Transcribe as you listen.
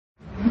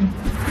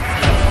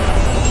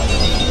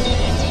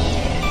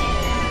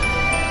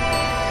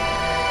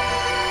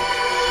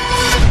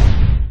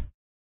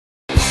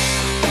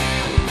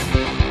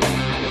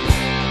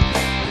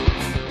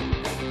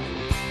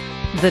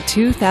The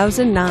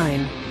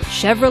 2009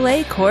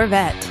 Chevrolet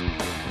Corvette.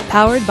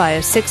 Powered by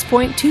a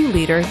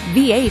 6.2-liter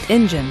V8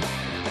 engine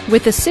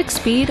with a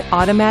 6-speed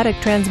automatic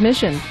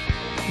transmission.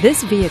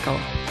 This vehicle,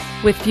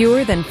 with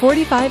fewer than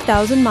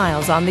 45,000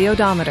 miles on the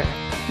odometer,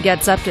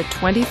 gets up to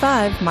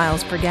 25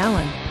 miles per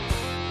gallon.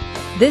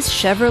 This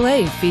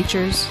Chevrolet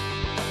features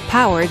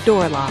power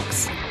door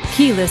locks,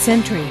 keyless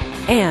entry,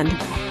 and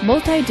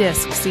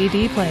multi-disc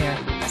CD player.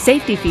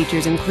 Safety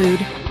features include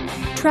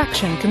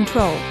traction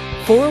control,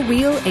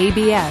 4-wheel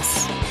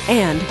ABS,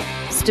 and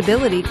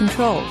stability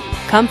control.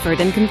 Comfort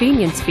and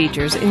convenience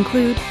features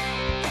include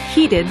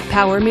heated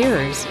power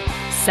mirrors,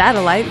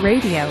 satellite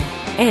radio,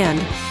 and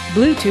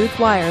Bluetooth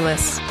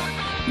wireless.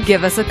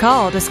 Give us a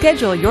call to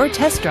schedule your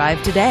test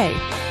drive today.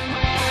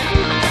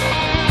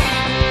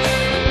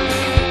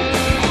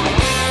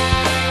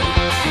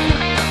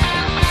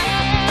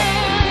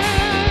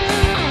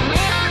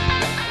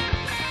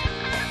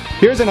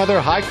 Here's another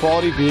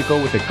high-quality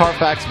vehicle with a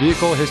Carfax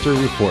Vehicle History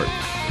Report.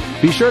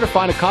 Be sure to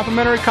find a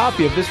complimentary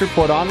copy of this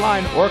report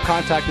online or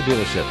contact the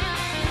dealership.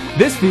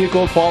 This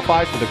vehicle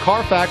qualifies for the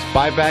Carfax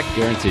Buyback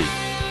Guarantee.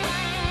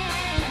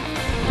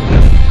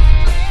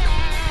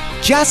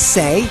 Just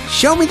say,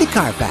 "Show me the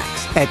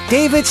Carfax" at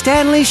David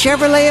Stanley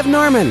Chevrolet of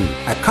Norman,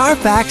 a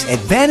Carfax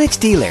Advantage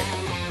dealer.